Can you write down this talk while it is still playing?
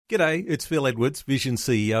G'day, it's Phil Edwards, Vision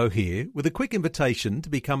CEO here, with a quick invitation to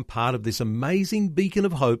become part of this amazing beacon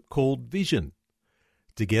of hope called Vision.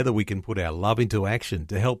 Together we can put our love into action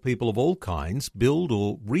to help people of all kinds build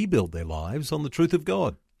or rebuild their lives on the truth of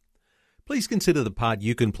God. Please consider the part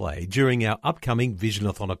you can play during our upcoming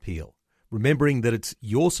Visionathon appeal, remembering that it's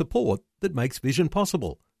your support that makes Vision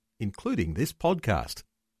possible, including this podcast.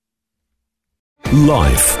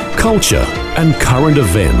 Life, culture, and current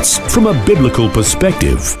events from a biblical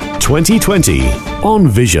perspective. 2020 on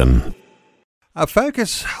Vision. A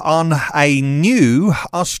focus on a new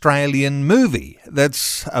Australian movie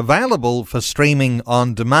that's available for streaming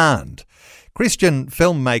on demand. Christian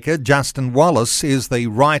filmmaker Justin Wallace is the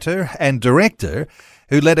writer and director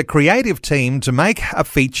who led a creative team to make a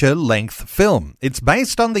feature-length film. It's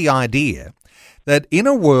based on the idea that in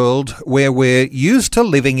a world where we're used to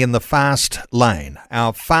living in the fast lane,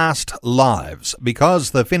 our fast lives, because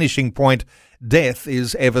the finishing point, death,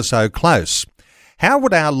 is ever so close, how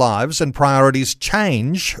would our lives and priorities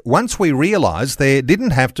change once we realise there didn't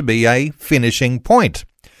have to be a finishing point?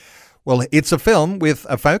 Well, it's a film with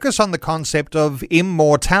a focus on the concept of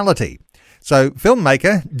immortality. So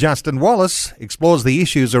filmmaker Justin Wallace explores the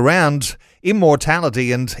issues around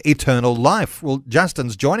immortality and eternal life. Well,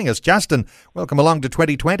 Justin's joining us. Justin, welcome along to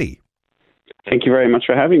 2020. Thank you very much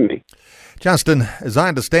for having me. Justin, as I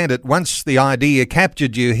understand it, once the idea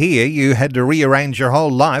captured you here, you had to rearrange your whole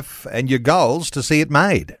life and your goals to see it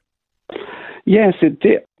made. Yes, it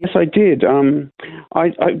did. Yes, I did. I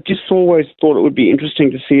just always thought it would be interesting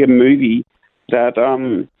to see a movie that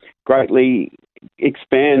greatly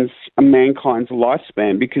expands mankind's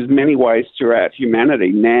lifespan, because many ways throughout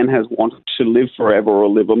humanity, man has wanted to live forever or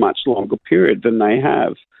live a much longer period than they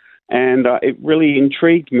have. And it really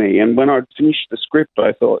intrigued me. And when I finished the script,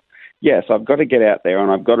 I thought, yes, I've got to get out there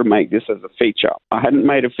and I've got to make this as a feature. I hadn't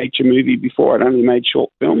made a feature movie before. I'd only made short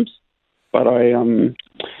films. But I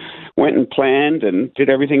went and planned and did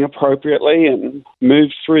everything appropriately and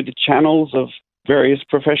moved through the channels of various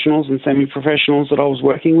professionals and semi-professionals that I was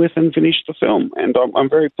working with and finished the film. And I'm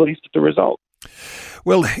very pleased with the result.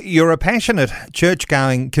 Well, you're a passionate,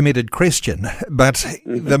 church-going, committed Christian, but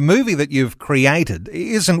the movie that you've created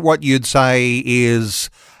isn't what you'd say is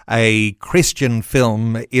a Christian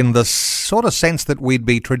film in the sort of sense that we'd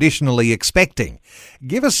be traditionally expecting.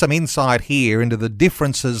 Give us some insight here into the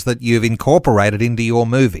differences that you've incorporated into your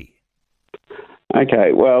movie.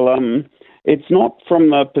 Okay, well, it's not from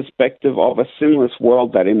the perspective of a sinless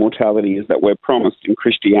world that immortality is that we're promised in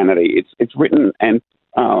Christianity. It's written and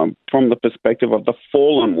from the perspective of the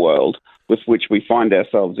fallen world with which we find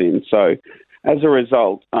ourselves in. So as a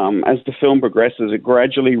result, as the film progresses, it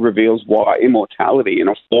gradually reveals why immortality in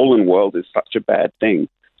a fallen world is such a bad thing,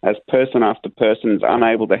 as person after person is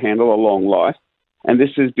unable to handle a long life. And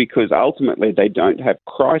this is because ultimately they don't have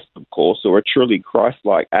Christ, of course, or a truly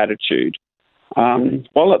Christ-like attitude.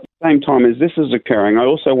 While at the same time as this is occurring, I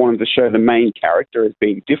also wanted to show the main character as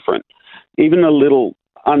being different, even a little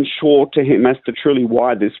unsure to him as to truly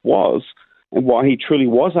why this was and why he truly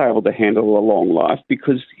was able to handle a long life,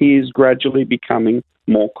 because he is gradually becoming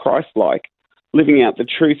more Christ-like, living out the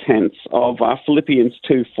truth, hence, of Philippians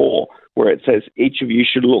 2:4, where it says, each of you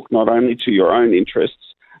should look not only to your own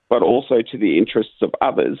interests, but also to the interests of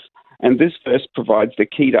others. And this verse provides the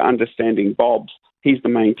key to understanding Bob's, he's the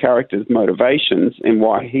main character's motivations and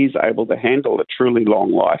why he's able to handle a truly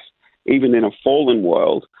long life, even in a fallen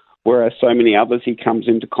world, whereas so many others he comes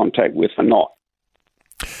into contact with are not.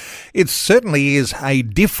 It certainly is a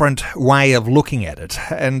different way of looking at it,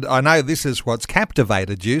 and I know this is what's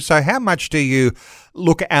captivated you. So how much do you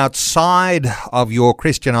look outside of your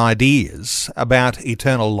Christian ideas about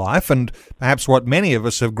eternal life, and perhaps what many of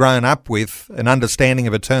us have grown up with, an understanding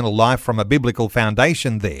of eternal life from a biblical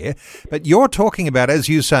foundation there? But you're talking about, as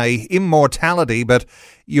you say, immortality, but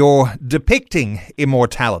you're depicting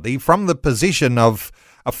immortality from the position of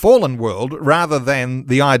a fallen world rather than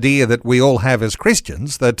the idea that we all have as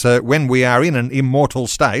Christians, that when we are in an immortal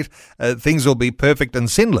state, things will be perfect and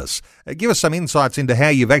sinless. Give us some insights into how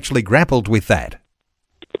you've actually grappled with that.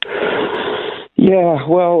 Yeah,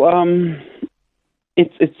 well,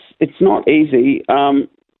 it's not easy.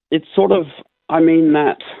 It's sort of,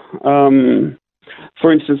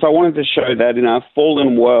 for instance, I wanted to show that in our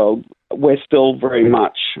fallen world, we're still very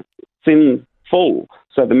much sinful.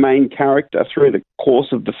 So the main character through the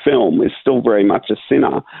course of the film is still very much a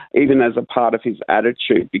sinner, even as a part of his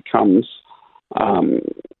attitude becomes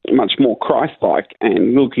much more Christ-like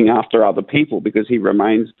and looking after other people, because he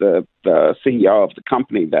remains the CEO of the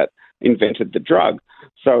company that invented the drug.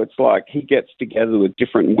 So it's like he gets together with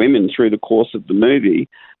different women through the course of the movie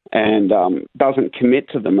and doesn't commit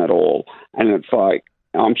to them at all. And it's like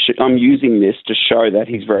I'm using this to show that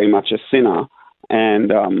he's very much a sinner.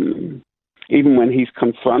 And even when he's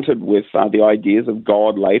confronted with the ideas of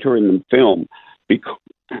God later in the film,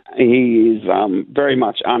 he is very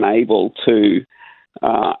much unable to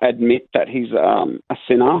admit that he's a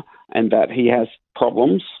sinner and that he has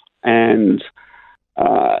problems. And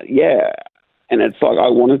and it's like I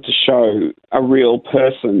wanted to show a real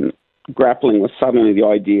person grappling with suddenly the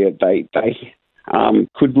idea they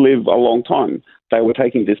could live a long time. They were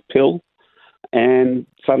taking this pill, and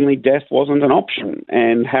suddenly death wasn't an option.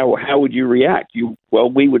 And how would you react?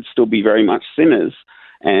 We would still be very much sinners.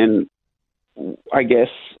 And I guess,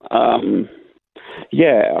 I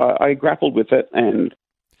grappled with it. And,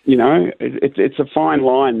 it's a fine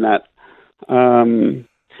line that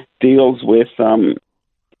deals with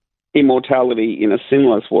immortality in a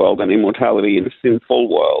sinless world and immortality in a sinful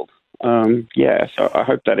world. So I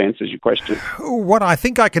hope that answers your question. What I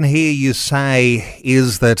think I can hear you say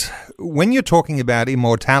is that when you're talking about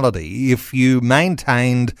immortality, if you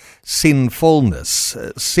maintained sinfulness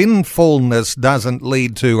doesn't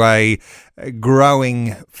lead to a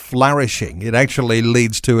growing flourishing. It actually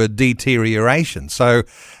leads to a deterioration. So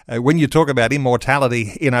when you talk about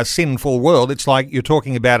immortality in a sinful world, it's like you're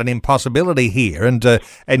talking about an impossibility here. And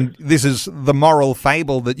this is the moral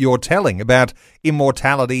fable that you're telling about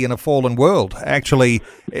immortality in a fallen world. Actually,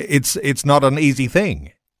 it's not an easy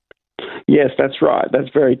thing. Yes, that's right. That's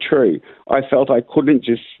very true. I felt I couldn't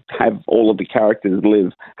just have all of the characters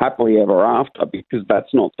live happily ever after, because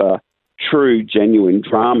that's not the true, genuine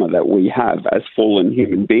drama that we have as fallen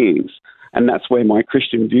human beings. And that's where my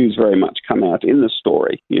Christian views very much come out in the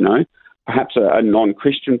story, Perhaps a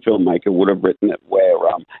non-Christian filmmaker would have written it where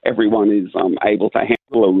everyone is able to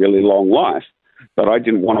handle a really long life. But I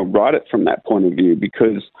didn't want to write it from that point of view,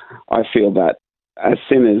 because I feel that as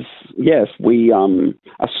sinners, yes, we are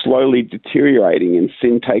slowly deteriorating, and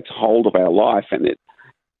sin takes hold of our life, and it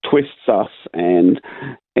twists us, and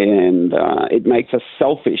it makes us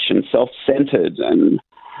selfish and self-centered, and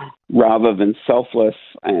rather than selfless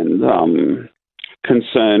and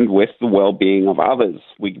concerned with the well-being of others,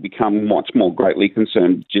 we become much more greatly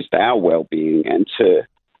concerned with just our well-being. And to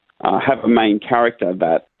have a main character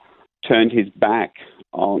that turned his back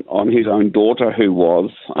on his own daughter, who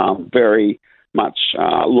was very much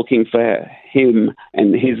looking for him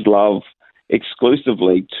and his love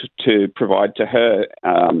exclusively to provide to her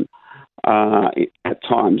at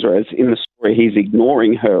times, whereas in the story he's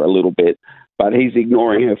ignoring her a little bit, but he's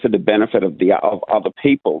ignoring her for the benefit of other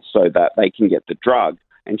people so that they can get the drug,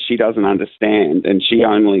 and she doesn't understand, and she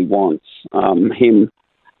only wants him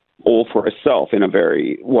all for herself in a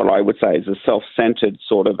very, what I would say is a self-centered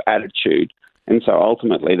sort of attitude. And so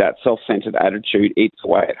ultimately that self-centered attitude eats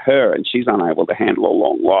away at her, and she's unable to handle a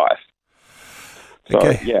long life. So,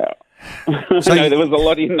 okay. Yeah. So there was a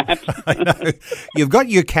lot in that. I know. You've got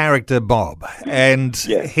your character, Bob, and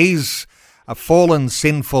he's a fallen,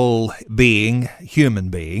 sinful being, human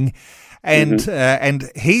being, and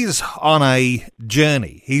he's on a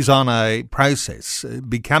journey. He's on a process,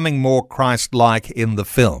 becoming more Christ-like in the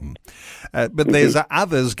film. But there's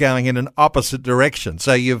others going in an opposite direction.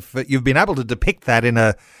 So you've been able to depict that in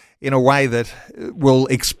a way that will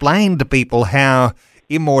explain to people how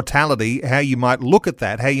immortality, how you might look at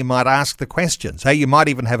that, how you might ask the questions, how you might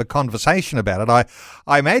even have a conversation about it.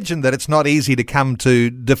 I imagine that it's not easy to come to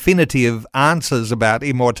definitive answers about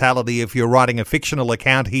immortality if you're writing a fictional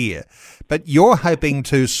account here, but you're hoping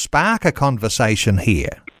to spark a conversation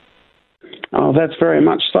here. Oh, that's very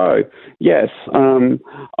much so. Yes, I'm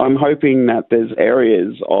hoping that there's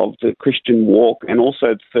areas of the Christian walk, and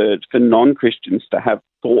also for non-Christians to have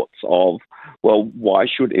thoughts of, well, why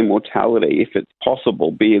should immortality, if it's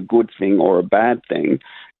possible, be a good thing or a bad thing?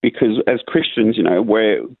 Because as Christians,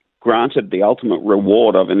 we're granted the ultimate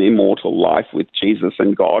reward of an immortal life with Jesus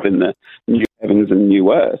and God in the new heavens and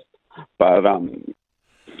new earth. But,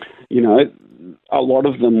 a lot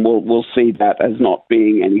of them will see that as not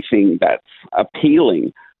being anything that's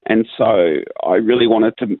appealing. And so I really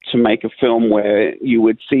wanted to make a film where you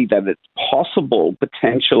would see that it's possible,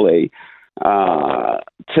 potentially,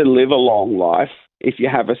 to live a long life if you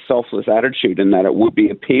have a selfless attitude, and that it would be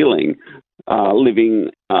appealing,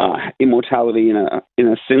 living immortality in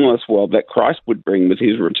a sinless world that Christ would bring with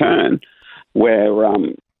his return, where,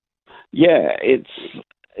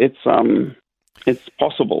 it's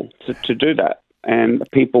possible to do that. And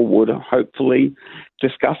people would hopefully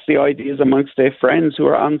discuss the ideas amongst their friends who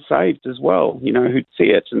are unsaved as well, who'd see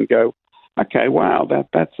it and go, okay, wow,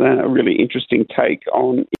 that's a really interesting take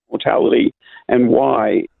on immortality and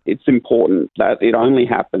why it's important that it only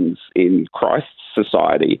happens in Christ's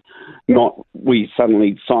society, not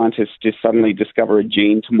scientists just suddenly discover a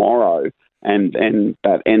gene tomorrow and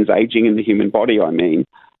that ends aging in the human body, and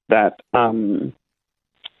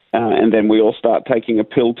then we all start taking a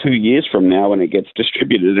pill 2 years from now when it gets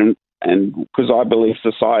distributed. And because I believe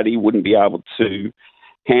society wouldn't be able to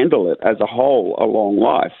handle it as a whole, a long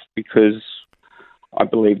life, because I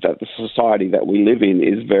believe that the society that we live in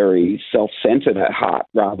is very self-centered at heart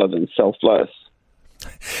rather than selfless.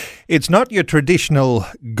 It's not your traditional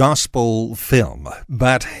gospel film,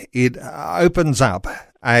 but it opens up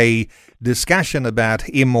a discussion about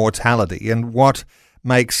immortality and what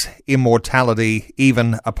makes immortality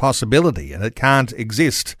even a possibility. And it can't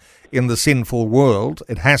exist in the sinful world.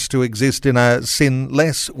 It has to exist in a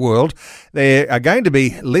sinless world. There are going to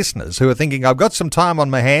be listeners who are thinking, I've got some time on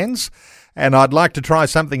my hands and I'd like to try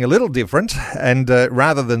something a little different. And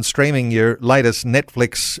rather than streaming your latest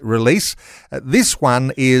Netflix release, this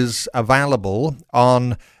one is available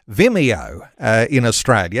on Vimeo in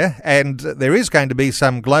Australia, and there is going to be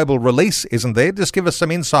some global release, isn't there? Just give us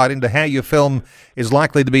some insight into how your film is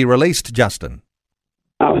likely to be released, Justin.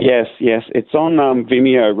 Oh, yes. It's on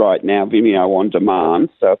Vimeo right now, Vimeo on demand.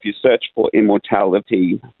 So if you search for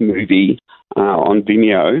Immortality movie on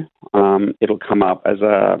Vimeo, it'll come up as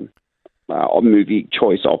a movie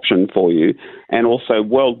choice option for you. And also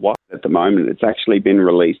worldwide at the moment, it's actually been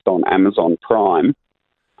released on Amazon Prime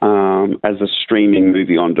as a streaming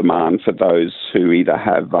movie on demand for those who either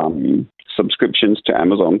have subscriptions to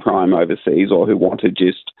Amazon Prime overseas or who want to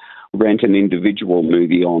just rent an individual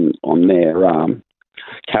movie on their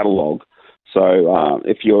catalogue. So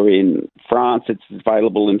if you're in France, it's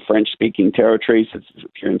available in French-speaking territories. If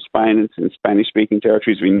you're in Spain, it's in Spanish-speaking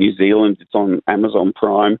territories. In New Zealand, it's on Amazon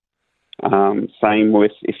Prime. Same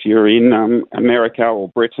with if you're in America or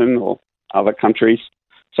Britain or other countries.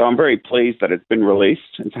 So I'm very pleased that it's been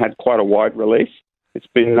released. It's had quite a wide release. It's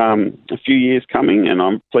been a few years coming, and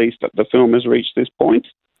I'm pleased that the film has reached this point.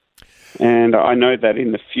 And I know that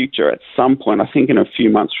in the future, at some point, I think in a few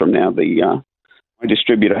months from now, my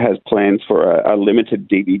distributor has plans for a limited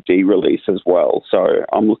DVD release as well. So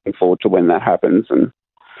I'm looking forward to when that happens and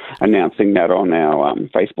announcing that on our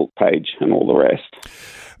Facebook page and all the rest.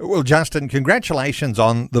 Well, Justin, congratulations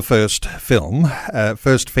on the first film,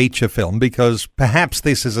 first feature film, because perhaps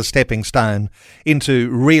this is a stepping stone into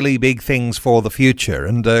really big things for the future.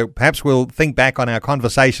 And perhaps we'll think back on our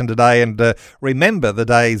conversation today and remember the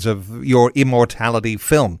days of your Immortality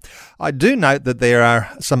film. I do note that there are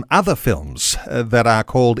some other films that are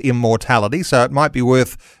called Immortality, so it might be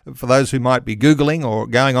worth, for those who might be Googling or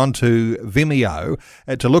going on to Vimeo,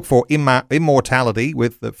 to look for Immortality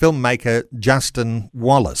with the filmmaker Justin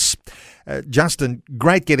Wallace. Justin,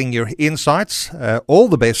 great getting your insights. All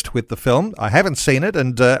the best with the film. I haven't seen it,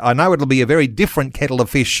 and I know it'll be a very different kettle of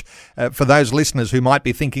fish for those listeners who might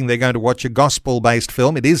be thinking they're going to watch a gospel-based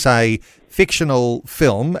film. It is a fictional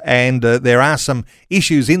film, and there are some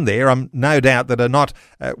issues in there, no doubt, that are not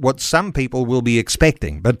what some people will be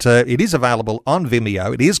expecting. But it is available on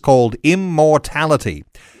Vimeo. It is called Immortality.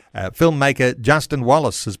 Filmmaker Justin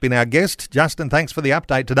Wallace has been our guest. Justin, thanks for the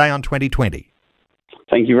update today on 2020.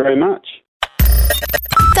 Thank you very much.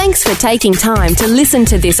 Thanks for taking time to listen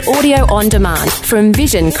to this audio on demand from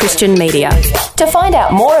Vision Christian Media. To find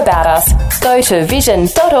out more about us, go to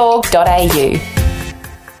vision.org.au.